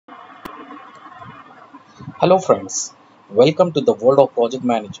Hello friends, welcome to the world of project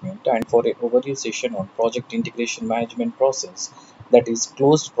management and for a overview session on project integration management process, that is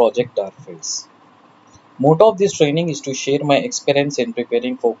closed project phase. Motto of this training is to share my experience in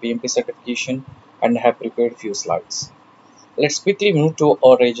preparing for PMP certification and have prepared few slides. Let's quickly move to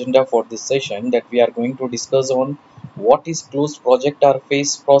our agenda for this session that we are going to discuss on what is closed project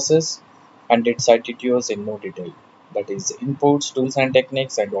phase process and its ITTOs in more detail, that is inputs, tools and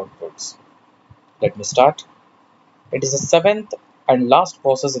techniques and outputs. Let me start. It is the seventh and last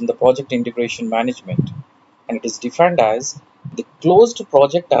process in the project integration management, and it is defined as the closed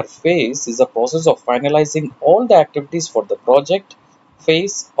project or phase is a process of finalizing all the activities for the project,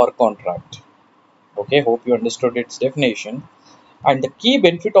 phase or contract. Okay, hope you understood its definition. And the key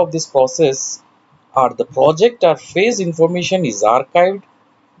benefit of this process are the project or phase information is archived,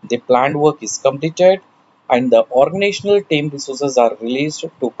 the planned work is completed, and the organizational team resources are released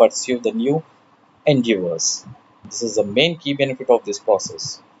to pursue the new endeavors. This is the main key benefit of this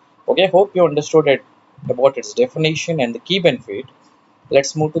process. Okay, hope you understood it about its definition and the key benefit.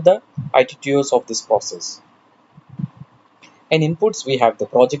 Let's move to the ITTOs of this process. In inputs, we have the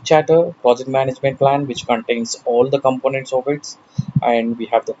project charter, project management plan, which contains all the components of it, and we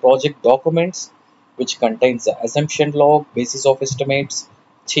have the project documents, which contains the assumption log, basis of estimates,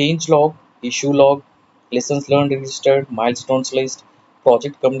 change log, issue log, lessons learned registered, milestones list,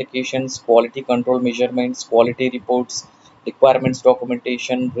 project communications, quality control measurements, quality reports, requirements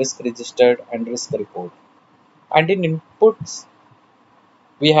documentation, risk registered, and risk report. And in inputs,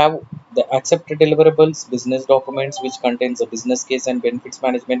 we have the accepted deliverables, business documents, which contains a business case and benefits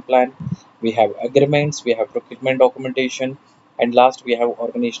management plan. We have agreements, we have procurement documentation, and last we have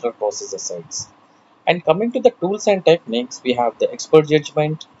organizational process assets. And coming to the tools and techniques, we have the expert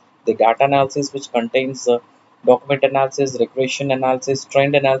judgment, the data analysis, which contains the document analysis, regression analysis,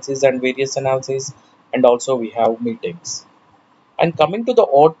 trend analysis, and various analysis, and also we have meetings. And coming to the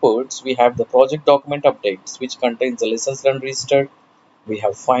outputs, we have the project document updates, which contains the lessons learned registered. We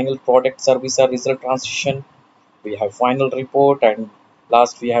have final product service or result transition. We have final report, and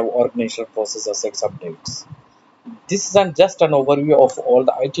last we have organizational process assets updates. This is just an overview of all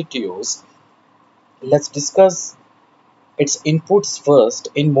the ITTOs. Let's discuss its inputs first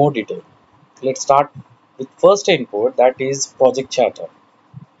in more detail. Let's start with first input, that is project charter.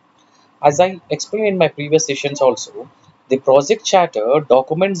 As I explained in my previous sessions also, the project charter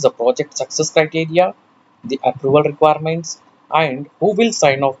documents the project success criteria, the approval requirements, and who will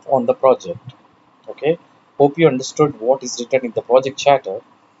sign off on the project. Okay, hope you understood what is written in the project charter.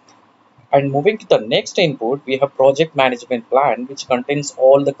 And moving to the next input, we have project management plan, which contains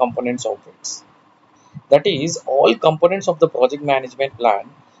all the components of it. That is, all components of the project management plan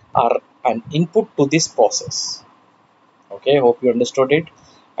are an input to this process. Okay, hope you understood it.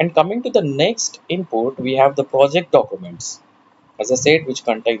 And coming to the next input, we have the project documents, as I said, which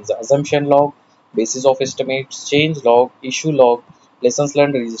contains the assumption log, basis of estimates, change log, issue log, lessons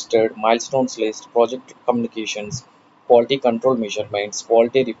learned registered, milestones list, project communications, quality control measurements,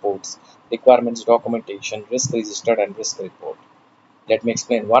 quality reports, requirements documentation, risk registered, and risk report. Let me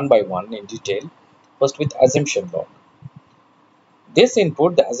explain one by one in detail. First, with assumption log. This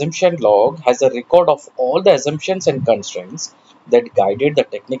input, the assumption log, has a record of all the assumptions and constraints that guided the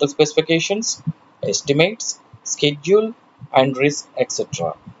technical specifications, estimates, schedule, and risk,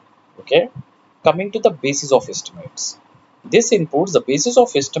 etc. Okay, coming to the basis of estimates. This input, the basis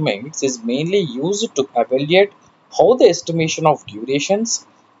of estimates, is mainly used to evaluate how the estimation of durations,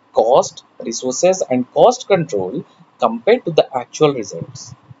 cost, resources, and cost control compared to the actual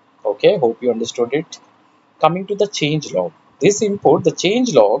results. Okay, hope you understood it. Coming to the change log. This input, the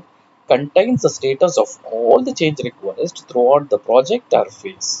change log, contains the status of all the change requests throughout the project or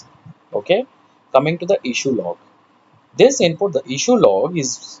phase. Okay, coming to the issue log. This input, the issue log,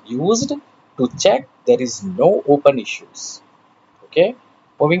 is used to check there is no open issues. Okay,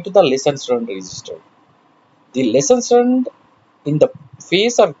 moving to the lessons learned register. The lessons learned in the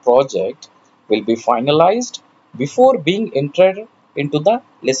phase or project will be finalized before being entered into the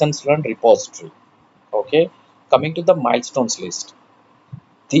lessons learned repository. Okay, coming to the milestones list.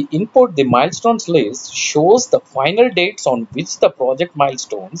 The input, the milestones list, shows the final dates on which the project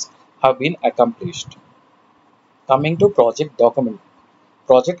milestones have been accomplished. Coming to project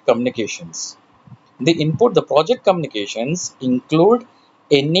communications. The input, the project communications, include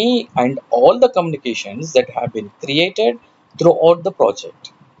any and all the communications that have been created throughout the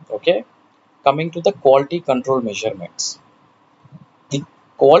project. Okay, coming to the quality control measurements. The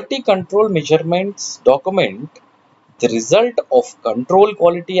quality control measurements document the result of control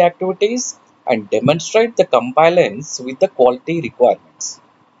quality activities and demonstrate the compliance with the quality requirements.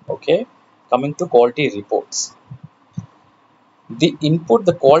 Okay, Coming to quality reports.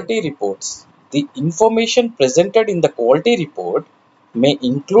 The quality reports. The information presented in the quality report may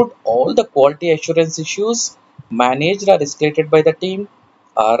include all the quality assurance issues managed or escalated by the team,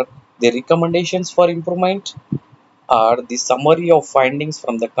 or the recommendations for improvement, or the summary of findings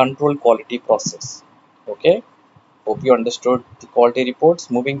from the control quality process. Okay, hope you understood the quality reports.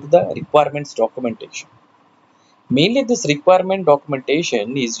 Moving to the requirements documentation. Mainly, this requirement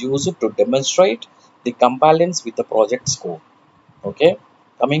documentation is used to demonstrate the compliance with the project scope. Okay,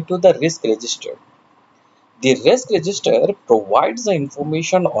 coming to the risk register. The risk register provides the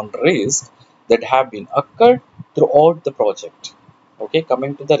information on risk that have been occurred throughout the project. Okay,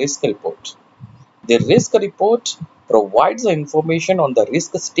 coming to the risk report. The risk report provides the information on the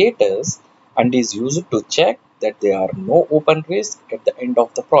risk status and is used to check that there are no open risk at the end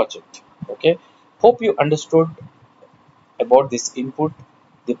of the project. Okay, hope you understood about this input,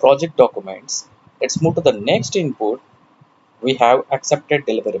 the project documents. Let's move to the next input. We have accepted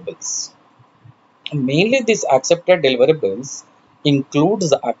deliverables. Mainly these accepted deliverables includes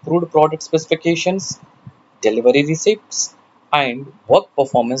the approved product specifications, delivery receipts, and work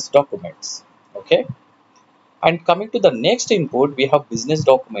performance documents. Okay. And coming to the next input, we have business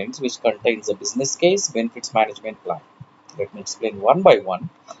documents which contains a business case, benefits management plan. Let me explain one by one.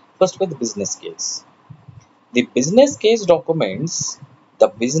 First with the business case. The business case documents the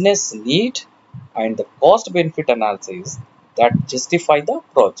business need and the cost benefit analysis that justify the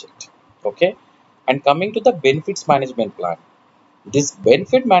project. Okay. And coming to the benefits management plan. This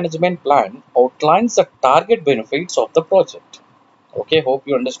benefit management plan outlines the target benefits of the project. Okay, hope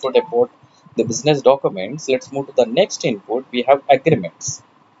you understood about the business documents. Let's move to the next input. We have agreements.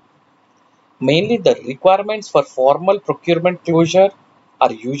 Mainly the requirements for formal procurement closure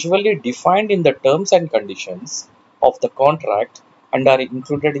are usually defined in the terms and conditions of the contract and are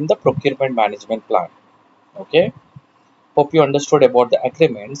included in the procurement management plan. Okay, hope you understood about the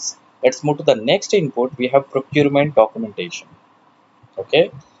agreements. Let's move to the next input. We have procurement documentation.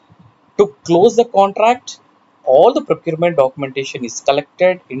 Okay, to close the contract, all the procurement documentation is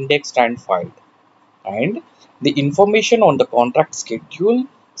collected, indexed, and filed. And the information on the contract schedule,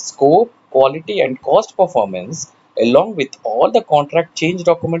 scope, quality, and cost performance, along with all the contract change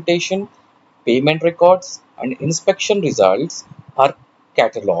documentation, payment records, and inspection results, are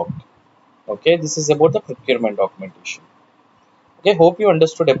catalogued. Okay, this is about the procurement documentation. Okay, hope you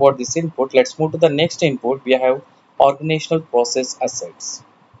understood about this input. Let's move to the next input. We have organizational process assets.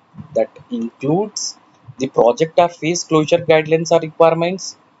 That includes the project or phase closure guidelines or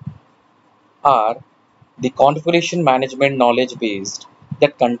requirements, or the configuration management knowledge based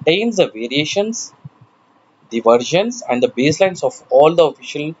that contains the variations, the versions, and the baselines of all the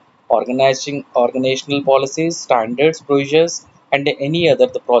official organizational policies, standards, procedures, and any other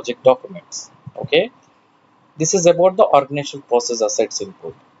the project documents. Okay, this is about the organizational process assets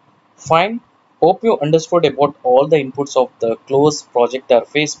input. Fine. Hope you understood about all the inputs of the close project or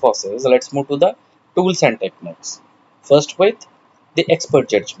phase process. Let's move to the tools and techniques. First with the expert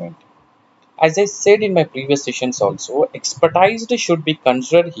judgment. As I said in my previous sessions also, expertise should be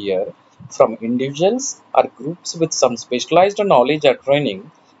considered here from individuals or groups with some specialized knowledge or training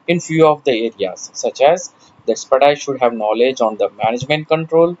in few of the areas, such as the expertise should have knowledge on the management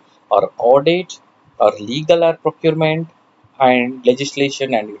control or audit or legal or procurement and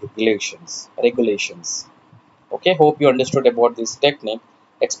legislation and regulations. Okay, hope you understood about this technique,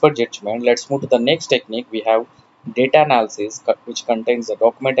 expert judgment. Let's move to the next technique. We have data analysis, which contains the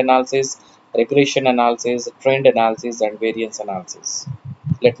document analysis, regression analysis, trend analysis, and variance analysis.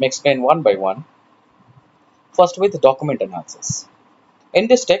 Let me explain one by one. First with document analysis. In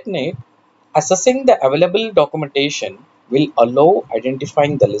this technique, assessing the available documentation will allow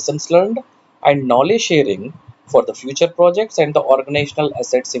identifying the lessons learned and knowledge sharing for the future projects and the organizational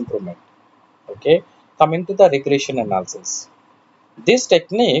assets improvement. Okay, coming to the regression analysis. This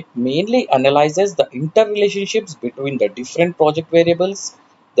technique mainly analyzes the interrelationships between the different project variables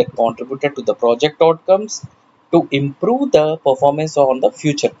that contributed to the project outcomes to improve the performance on the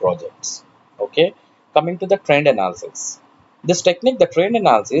future projects. Okay, coming to the trend analysis. This technique, the trend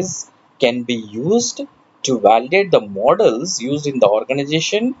analysis, can be used to validate the models used in the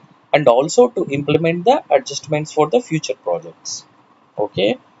organization and also to implement the adjustments for the future projects.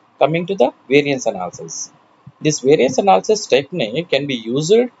 Okay, coming to the variance analysis. This variance analysis technique can be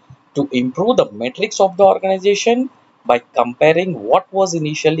used to improve the metrics of the organization by comparing what was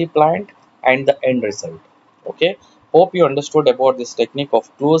initially planned and the end result. Okay, hope you understood about this technique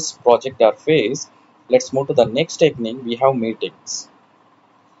of close project or phase. Let's move to the next technique. We have meetings.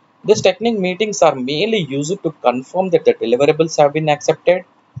 This technique meetings are mainly used to confirm that the deliverables have been accepted,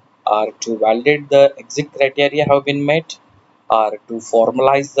 or to validate the exit criteria have been met, or to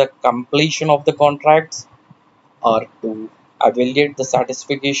formalize the completion of the contracts, or to evaluate the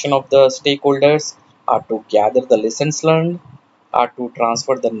satisfaction of the stakeholders, or to gather the lessons learned, or to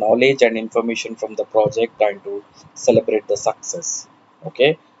transfer the knowledge and information from the project and to celebrate the success.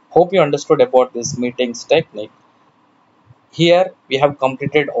 Okay, hope you understood about this meetings technique. Here we have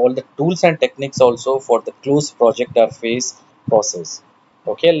completed all the tools and techniques also for the close project or phase process.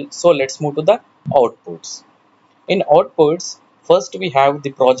 Okay, so let's move to the outputs. In outputs, first we have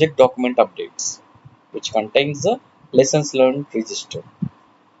the project document updates, which contains the lessons learned register.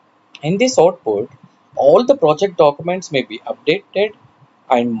 In this output, all the project documents may be updated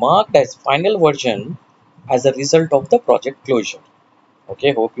and marked as final version as a result of the project closure.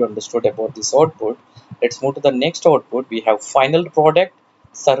 Okay, hope you understood about this output. Let's move to the next output. We have final product,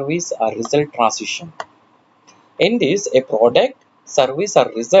 service or result transition. In this, a product, service or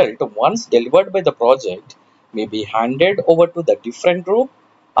result once delivered by the project may be handed over to the different group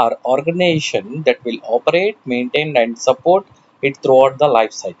or organization that will operate, maintain and support it throughout the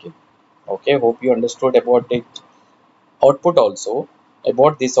life cycle. Okay, hope you understood about it. Output also.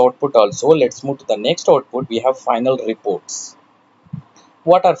 About this output also, let's move to the next output. We have final reports.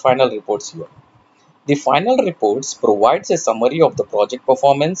 What are final reports here? The final reports provides a summary of the project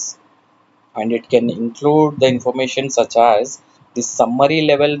performance, and it can include the information such as the summary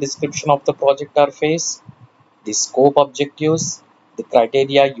level description of the project or phase, the scope objectives, the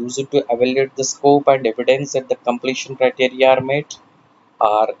criteria used to evaluate the scope and evidence that the completion criteria are met,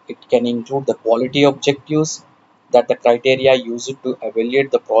 or it can include the quality objectives, that the criteria used to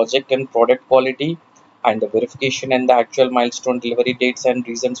evaluate the project and product quality, and the verification and the actual milestone delivery dates and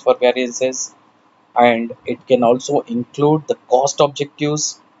reasons for variances. And it can also include the cost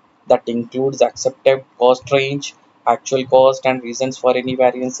objectives, that includes accepted cost range, actual cost and reasons for any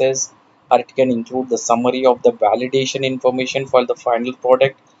variances. Or it can include the summary of the validation information for the final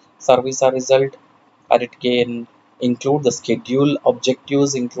product, service or result. Or it can include the schedule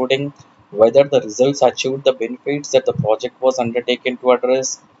objectives, including whether the results achieved the benefits that the project was undertaken to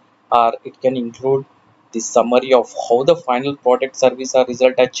address. Or it can include the summary of how the final product, service or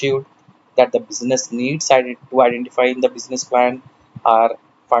result achieved that the business needs to identify in the business plan. Or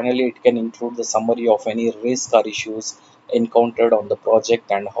finally it can include the summary of any risk or issues encountered on the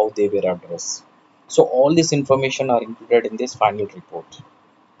project and how they were addressed. So all this information are included in this final report.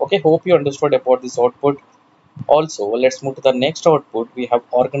 Okay, hope you understood about this output. Also, let's move to the next output. We have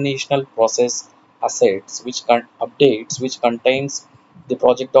organizational process assets, which updates, which contains the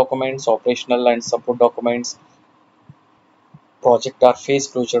project documents, operational and support documents, project or phase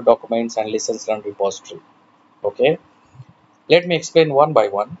closure documents, and lessons learned repository. Okay, let me explain one by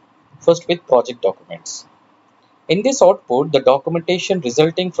one. First, with project documents. In this output, the documentation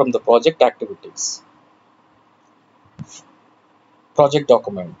resulting from the project activities, project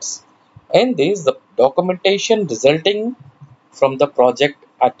documents. In this, the documentation resulting from the project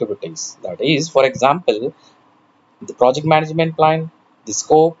activities. That is, for example, the project management plan, the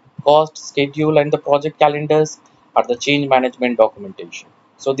scope, cost, schedule, and the project calendars are the change management documentation.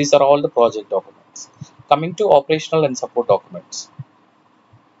 So these are all the project documents. Coming to operational and support documents.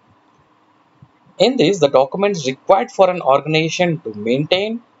 In this, the documents required for an organization to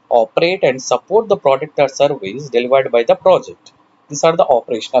maintain, operate, and support the product or service delivered by the project. These are the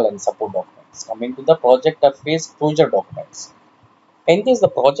operational and support documents. Coming to the project or phase closure documents. In this, the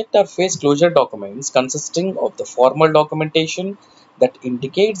project or phase closure documents consisting of the formal documentation that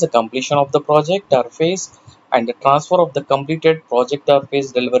indicates the completion of the project or phase and the transfer of the completed project or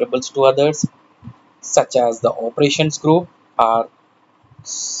phase deliverables to others, such as the operations group, are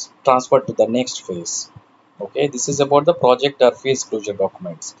transferred to the next phase. Okay, this is about the project or phase closure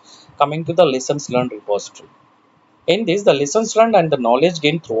documents. Coming to the lessons learned repository. In this, the lessons learned and the knowledge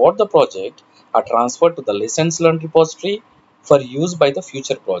gained throughout the project are transferred to the lessons learned repository for use by the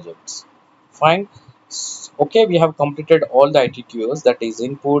future projects. Fine. Okay, we have completed all the ITTOs, that is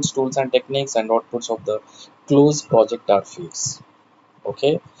inputs, tools and techniques, and outputs of the closed project or phase.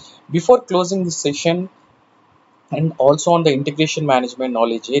 Okay. Before closing this session, and also on the integration management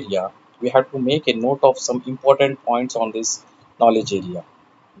knowledge area, we have to make a note of some important points on this knowledge area.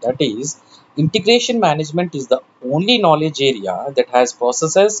 That is, integration management is the only knowledge area that has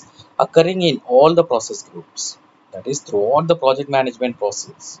processes occurring in all the process groups. That is, throughout the project management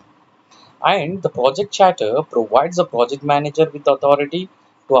process. And the project charter provides the project manager with authority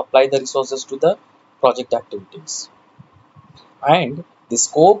to apply the resources to the project activities. And the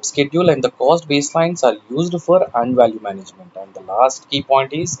scope, schedule, and the cost baselines are used for earned value management. And the last key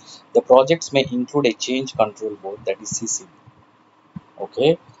point is the projects may include a change control board, that is CCB.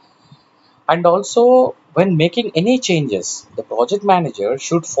 Okay. And also, when making any changes, the project manager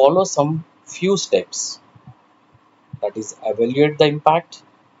should follow some few steps, that is, evaluate the impact,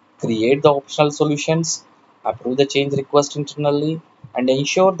 create the optional solutions, approve the change request internally, and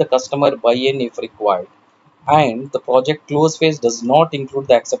ensure the customer buy-in if required. And the project close phase does not include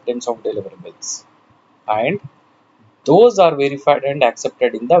the acceptance of deliverables. And those are verified and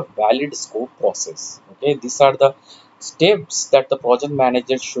accepted in the valid scope process. Okay, these are the steps that the project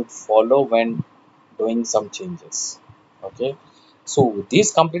manager should follow when doing some changes. Okay, so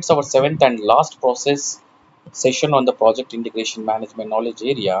this completes our seventh and last process session on the project integration management knowledge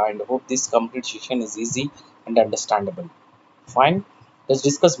area, and I hope this complete session is easy and understandable. Fine, let's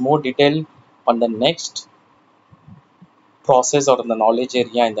discuss more detail on the next process or on the knowledge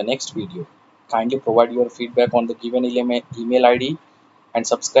area in the next video. Kindly provide your feedback on the given email ID and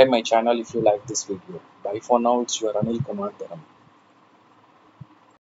subscribe my channel if you like this video. Bye for now, it's your Anil Kumar Dharam.